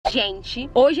Gente,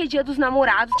 hoje é dia dos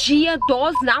namorados, dia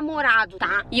dos namorados,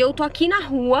 tá? E eu tô aqui na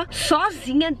rua,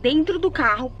 sozinha, dentro do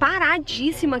carro,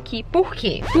 paradíssima aqui. Por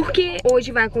quê? Porque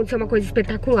hoje vai acontecer uma coisa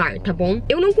espetacular, tá bom?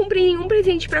 Eu não comprei nenhum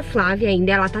presente pra Flávia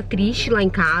ainda, ela tá triste lá em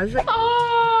casa.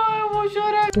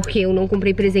 Chorar. Porque eu não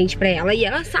comprei presente pra ela e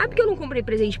ela sabe que eu não comprei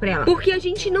presente pra ela. Porque a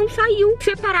gente não saiu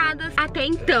separadas até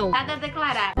então. Nada a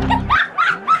declarar.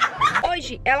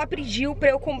 Hoje ela pediu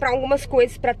pra eu comprar algumas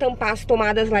coisas pra tampar as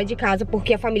tomadas lá de casa,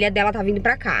 porque a família dela tá vindo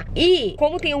pra cá. E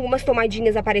como tem algumas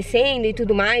tomadinhas aparecendo e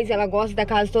tudo mais, ela gosta da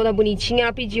casa toda bonitinha,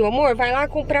 ela pediu, amor, vai lá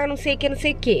comprar não sei o que, não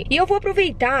sei o que. E eu vou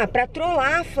aproveitar pra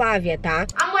trollar a Flávia, tá?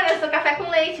 Amor, eu sou café com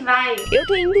leite, vai. Eu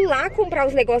tô indo lá comprar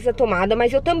os negócios da tomada,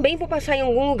 mas eu também vou passar em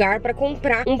algum lugar pra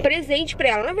comprar um presente pra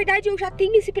ela. Na verdade, eu já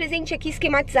tenho esse presente aqui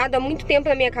esquematizado há muito tempo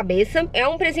na minha cabeça. É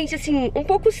um presente, assim, um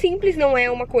pouco simples, não é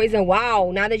uma coisa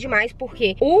uau, nada demais,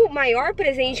 porque o maior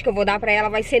presente que eu vou dar pra ela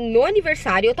vai ser no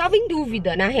aniversário. Eu tava em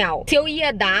dúvida, na real, se eu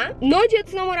ia dar no dia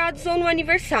dos namorados ou no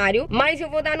aniversário, mas eu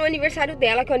vou dar no aniversário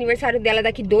dela, que o aniversário dela é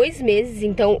daqui 2 meses,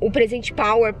 então o presente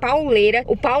pauleira,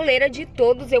 o pauleira de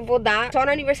todos eu vou dar só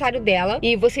no aniversário dela,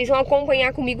 e vocês vão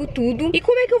acompanhar comigo tudo. E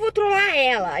como é que eu vou trollar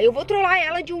ela? Eu vou trollar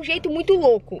ela de um jeito muito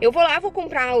louco. Eu vou lá, vou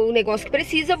comprar o negócio que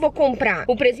precisa, vou comprar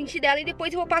o presente dela e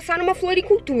depois eu vou passar numa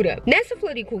floricultura. Nessa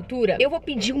floricultura, eu vou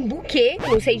pedir um buquê,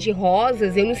 não sei, de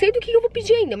rosas, eu não sei do que eu vou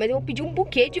pedir ainda, mas eu vou pedir um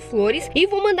buquê de flores e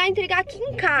vou mandar entregar aqui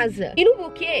em casa. E no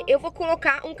buquê eu vou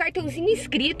colocar um cartãozinho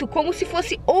escrito como se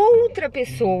fosse outra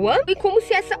pessoa e como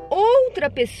se essa outra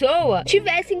pessoa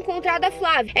tivesse encontrado a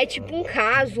Flávia. É tipo um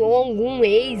caso ou algum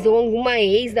ex ou alguma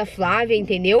ex da Flávia,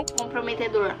 entendeu?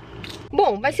 Comprometedor.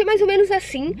 Bom, vai ser mais ou menos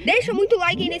assim. Deixa muito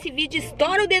like aí nesse vídeo,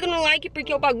 estoura o dedo no like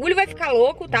porque o bagulho vai ficar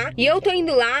louco, tá? E eu tô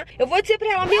indo lá, eu vou dizer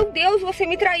pra ela, meu Deus, você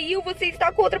me traiu, você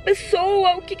está com outra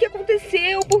pessoa, o que que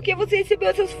aconteceu? Por que você recebeu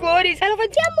essas flores? Ela vai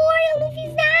dizer, amor, eu não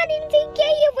fiz nada e não sei o que.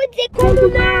 E eu vou dizer, como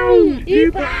não?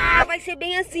 E pá, vai ser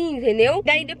bem assim, entendeu?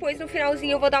 Daí depois no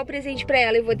finalzinho eu vou dar o presente pra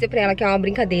ela e vou dizer pra ela que é uma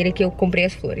brincadeira, que eu comprei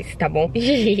as flores, tá bom?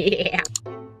 Yeah.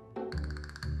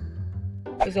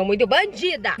 Eu sou muito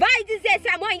bandida. Vai dizer se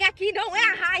a mãe aqui não é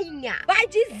a rainha. Vai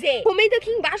dizer. Comenta aqui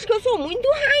embaixo que eu sou muito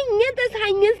rainha das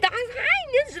rainhas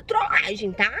de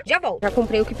trollagem, tá? Já volto. Já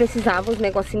comprei o que precisava, os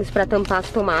negocinhos pra tampar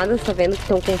as tomadas. Tá vendo que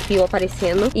estão com fio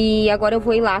aparecendo. E agora eu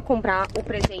vou ir lá comprar o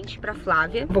presente pra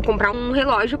Flávia. Vou comprar um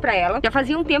relógio pra ela. Já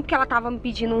fazia um tempo que ela tava me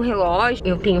pedindo um relógio.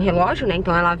 Eu tenho relógio, né?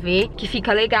 Então ela vê que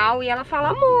fica legal e ela fala,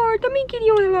 amor, também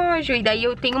queria um relógio. E daí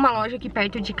eu tenho uma loja aqui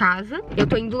perto de casa. Eu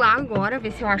tô indo lá agora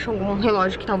ver se eu acho algum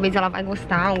relógio que talvez ela vai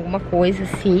gostar, alguma coisa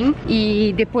assim.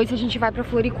 E depois a gente vai pra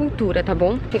floricultura, tá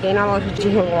bom? Cheguei na loja de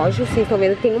relógio, vocês estão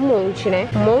vendo, tem um monte, né?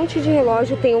 Um monte de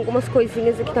relógio, tem algumas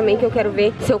coisinhas aqui também que eu quero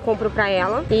ver se eu compro pra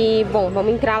ela. E, bom,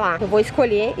 vamos entrar lá. Eu vou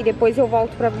escolher e depois eu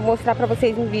volto pra mostrar pra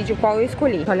vocês no vídeo qual eu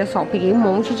escolhi. Olha só, eu peguei um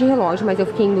monte de relógio, mas eu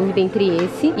fiquei em dúvida entre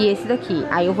esse e esse daqui.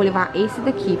 Aí eu vou levar esse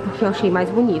daqui, porque eu achei mais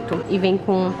bonito. E vem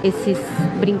com esses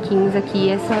brinquinhos aqui,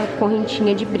 essa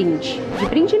correntinha de brinde. De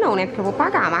brinde não, né? Porque eu vou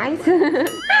pagar, mas...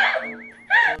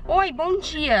 Oi, bom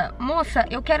dia. Moça,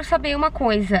 eu quero saber uma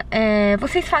coisa.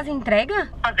 Vocês fazem entrega?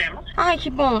 Fazemos. Ai,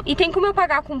 que bom. E tem como eu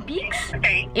pagar com Pix?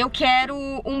 Tem. Eu quero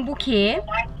um buquê.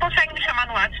 Consegue me chamar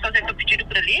no WhatsApp e fazer teu pedido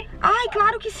por ali? Ai,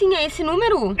 claro que sim. É esse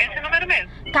número? Esse número mesmo.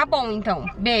 Tá bom, então.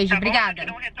 Beijo, Tá obrigada.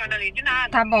 bom? Não retorno ali de nada.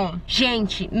 Tá bom.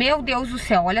 Gente, meu Deus do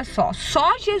céu, olha só.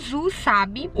 Só Jesus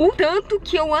sabe o tanto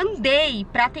que eu andei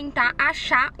pra tentar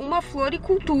achar uma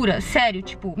floricultura. Sério,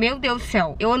 tipo, meu Deus do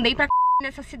céu. Eu andei pra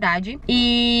nessa cidade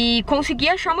e consegui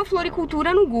achar uma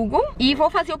floricultura no Google e vou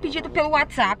fazer o pedido pelo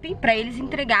WhatsApp pra eles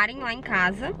entregarem lá em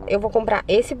casa. Eu vou comprar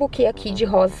esse buquê aqui de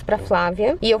rosas pra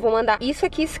Flávia e eu vou mandar isso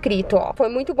aqui escrito, ó. Foi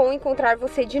muito bom encontrar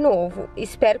você de novo.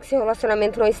 Espero que seu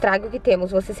relacionamento não estrague o que temos.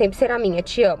 Você sempre será minha,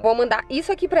 te amo. Vou mandar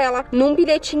isso aqui pra ela num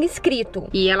bilhetinho escrito.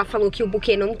 E ela falou que o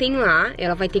buquê não tem lá.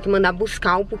 Ela vai ter que mandar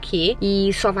buscar o buquê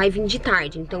e só vai vir de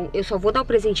tarde. Então eu só vou dar o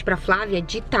presente pra Flávia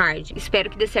de tarde. Espero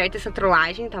que dê certo essa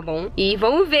trollagem, tá bom? E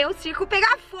vamos ver o circo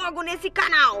pegar fogo nesse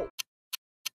canal.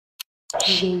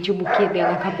 Gente, o buquê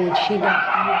dela acabou de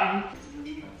chegar.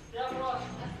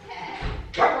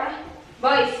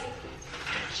 Boys,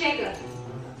 chega.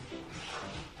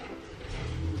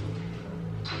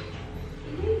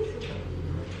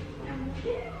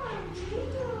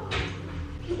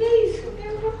 Que é isso?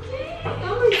 É o buquê.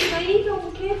 Não, mas isso daí que é o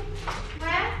buquê.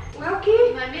 Ué? Ué, o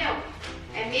quê? Não é meu?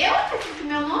 É meu? Tá escrito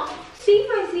meu nome? Sim,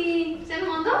 mas e... Você não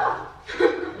mandou?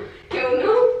 Eu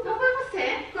não? Não foi você.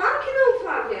 Claro que não,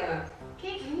 Flávia.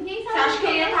 Ninguém Você sabe. acha que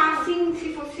ele ia estar assim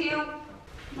se fosse eu?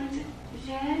 Mas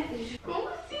como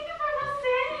assim que foi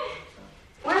você?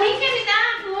 Ué? Quem quer me dar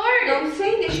a flor? Não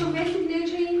sei, deixa eu ver esse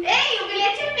bilhete aí. Ei, o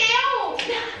bilhete é meu.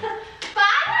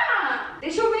 Para!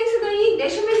 Deixa eu ver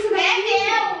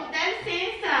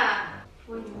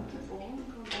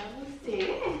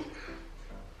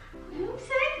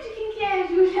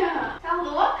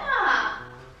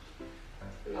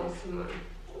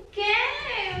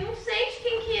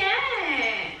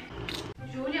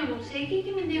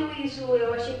Ju,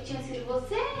 eu achei que tinha sido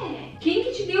você. Quem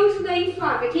que te deu isso daí,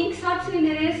 Flávia? Quem que sabe seu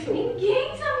endereço?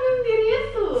 Ninguém sabe meu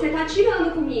endereço. Você tá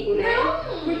tirando comigo, né?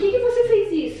 Não. Por que você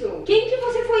fez isso? Quem que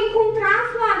você foi encontrar,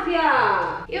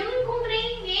 Flávia? Eu não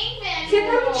encontrei ninguém, velho. Você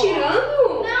tá me tirando?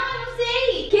 Não, eu não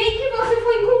sei. Quem que você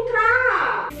foi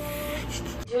encontrar?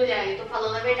 Júlia, eu tô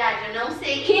falando a verdade, eu não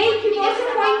sei Quem que me deu você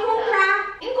essa foi nota.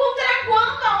 encontrar? Encontrar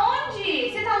quando?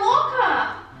 Aonde? Você tá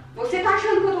louca? Você tá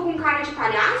achando que eu tô com cara de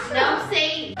palhaça? Não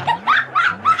sei.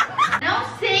 Não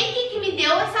sei quem que me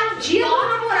deu essa Dia dos nota.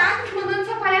 namorados mandando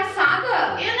essa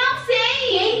palhaçada. Eu não sei.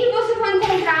 Quem que você foi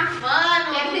encontrar?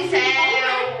 Mano Deve do ter sido céu.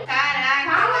 bom, né?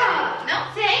 Caraca. Fala. Velho.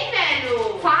 Não sei,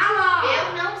 velho. Fala!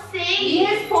 Eu não Me sei.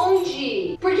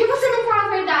 responde! Por que você não fala a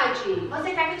verdade? Você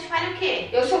quer que eu te fale o quê?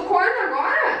 Eu sou corno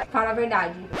agora? Fala a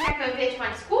verdade. Quer que eu invente uma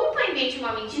desculpa? Invente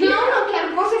uma mentira? Não, eu quero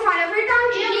que você fale a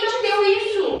verdade. Quem te deu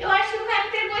isso? Eu acho que o cara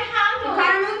entregou errado. O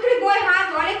cara não entregou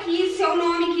errado. Olha aqui, seu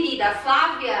nome, querida.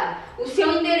 Flávia. O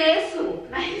seu endereço.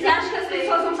 Você acha que as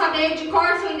pessoas vão saber de cor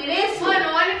seu endereço?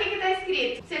 Mano, olha o que tá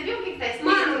escrito. Você viu o que tá escrito?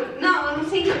 Mano, não, eu não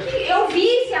sei o que eu vi.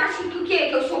 Você acha que o quê?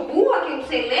 Que eu sou burra? Que eu não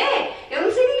sei ler? Eu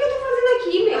não sei nem o que eu tô fazendo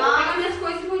aqui, meu. Vou pegar minhas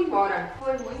coisas e vou embora.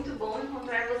 Foi muito bom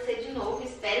encontrar você de novo.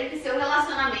 Espero que seu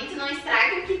relacionamento não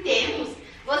estrague o que temos.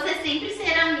 Você sempre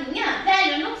será minha.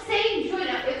 Velho, eu não sei,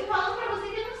 Júlia. Eu tô falando pra você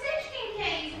que eu não sei de quem que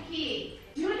é isso aqui.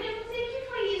 Júlia, eu não sei quem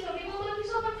foi isso. Alguém mandou aqui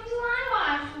só pra me lá, eu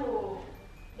acho.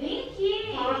 Vem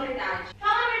aqui. Fala a verdade.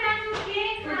 Fala a verdade do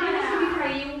quê, Por cara? que você me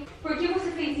traiu? Por que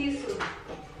você fez isso?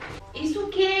 Isso o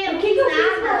quê? O que eu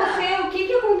fiz pra Nada. você? O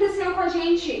que aconteceu com a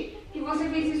gente? Que você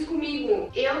fez isso comigo?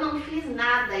 Eu não fiz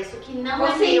nada. Isso aqui não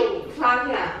Você, é meu.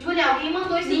 Flávia, Júlia, alguém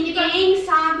mandou isso aqui pra mim. ninguém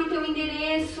sabe teu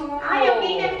endereço. Ai,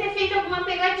 alguém deve ter feito alguma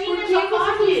pegadinha. Por que só você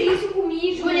pode. fez isso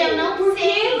comigo? Júlia, eu não Por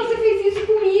sei. que você fez isso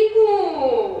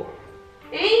comigo?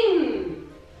 Hein?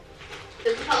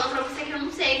 Eu tô falando pra você que eu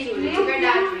não sei, Júlia, de Meu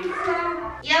verdade. Deus do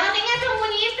céu. E ela nem é tão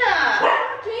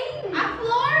bonita. Quem? A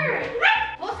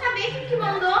Flor. Vou saber quem que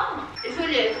mandou.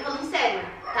 Júlia, eu tô falando sério,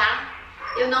 tá?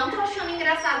 Eu não tô achando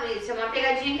engraçado isso. É uma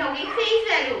pegadinha que alguém fez,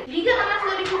 velho. Liga lá na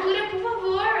floricultura, por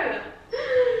favor.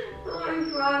 Ai,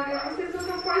 Flávia, você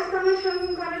só pode estar me achando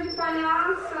com cara de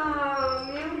palhaça.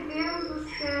 Meu Deus do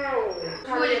céu.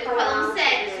 Júlia, eu tô falando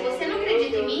sério. Se você não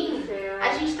acredita em mim,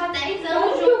 a gente tá 10 anos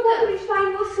Como que eu vou juntas. acreditar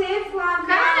em você, Flávia?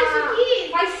 Cara, isso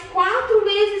aqui. Faz 4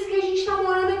 meses que a gente tá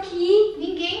morando aqui.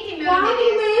 Ninguém tem meu 4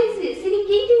 endereço. meses. Se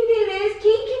ninguém tem endereço,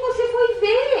 quem que você foi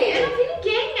ver? Eu não vi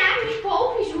ninguém. Ai, me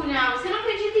poupe, Júlia. Você não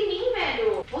acredita em mim,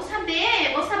 velho. Vou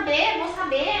saber, vou saber, vou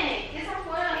saber. E essa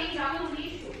Flor aí, joga no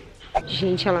lixo.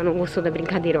 Gente, ela não gostou da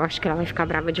brincadeira. Eu acho que ela vai ficar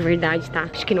brava de verdade, tá?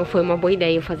 Acho que não foi uma boa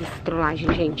ideia eu fazer essa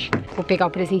trollagem, gente. Vou pegar o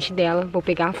presente dela, vou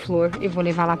pegar a flor e vou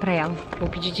levar lá pra ela. Vou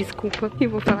pedir desculpa e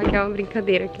vou falar que é uma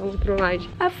brincadeira, que é uma trollagem.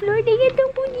 A flor nem é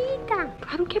tão bonita.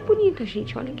 Claro que é bonita,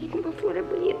 gente. Olha aqui como a flor é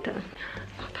bonita.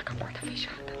 Ela tá com a porta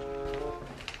fechada.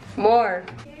 Amor,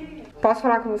 posso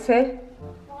falar com você?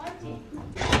 Pode.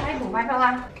 Vai, bom, vai pra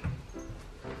lá.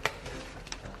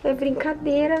 É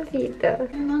brincadeira, vida.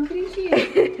 Eu não acredito.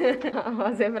 A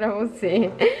rosa é pra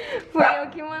você. Fui eu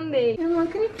que mandei. Eu não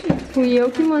acredito. Fui eu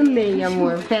que mandei,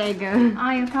 amor. Pega.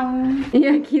 Ai, eu tava... E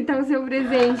aqui tá o seu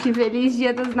presente. Feliz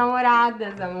Dia das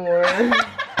Namoradas, amor.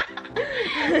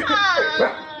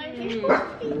 Ai, que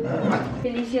fofinho.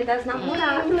 Feliz Dia das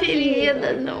Namoradas. Feliz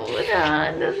das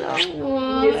namoradas,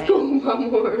 amor. Desculpa,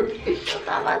 amor. Eu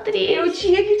tava triste. Eu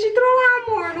tinha que te trollar,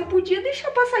 amor. Não podia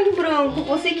deixar passar em branco.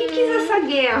 Você que quis essa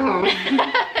guerra.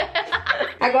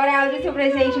 Agora abre seu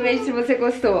presente e veja se você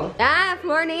gostou. Ah, a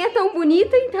flor nem é tão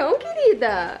bonita então,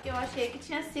 querida. Eu achei que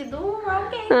tinha sido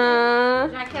alguém. Ah.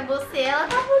 Já que é você, ela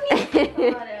tá bonita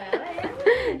agora. Ela é.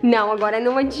 Não, agora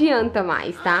não adianta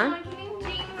mais, tá? Ai, que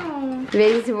lindinho.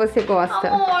 Veja se você gosta.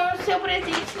 Amor, o seu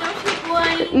presente não chegou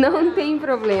ainda. Não tem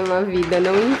problema, vida,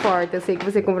 não importa. Eu sei que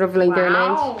você comprou pela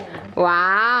internet.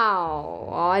 Uau!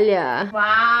 Olha!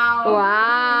 Uau!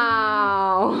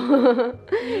 Uau!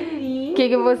 O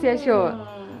que você achou?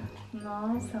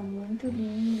 Nossa, muito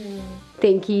lindo.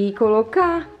 Tem que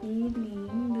colocar Que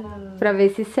lindo. pra ver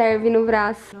se serve no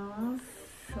braço.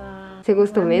 Nossa. Você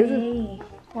gostou amei. mesmo?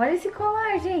 Olha esse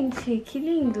colar, gente. Que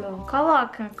lindo.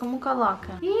 Coloca. Como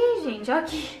coloca? Ih, gente, olha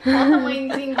aqui. Olha o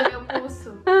tamanhozinho do meu pulso.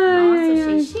 Nossa,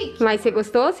 achei chique. Mas você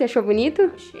gostou? Você achou bonito?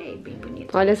 Achei bem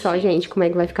bonito. Olha só, gente, como é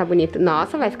que vai ficar bonito.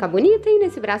 Nossa, vai ficar bonito, hein?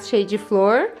 Nesse braço cheio de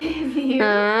flor. Viu?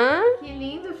 Ah, Que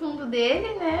lindo o fundo dele,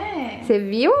 né? você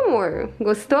viu, amor?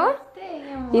 Gostou?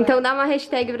 Gostei, amor. Então dá uma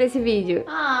hashtag pra esse vídeo.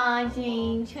 Ah,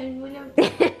 gente, a Júlia...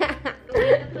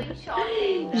 Eu tô em choque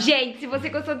ainda. Gente, se você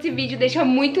gostou desse vídeo, deixa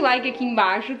muito like aqui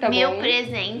embaixo, tá Meu bom?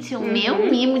 presente, o meu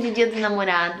mimo de Dia dos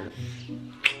Namorados.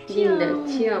 Linda,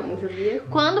 te amo, Júlia.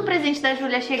 Quando o presente da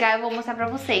Júlia chegar, eu vou mostrar pra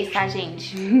vocês, tá,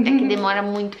 gente? É que demora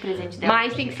muito o presente dela.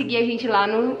 Mas tem que seguir a gente lá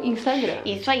no Instagram.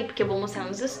 Isso aí, porque eu vou mostrar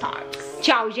nos stories.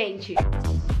 Tchau, gente!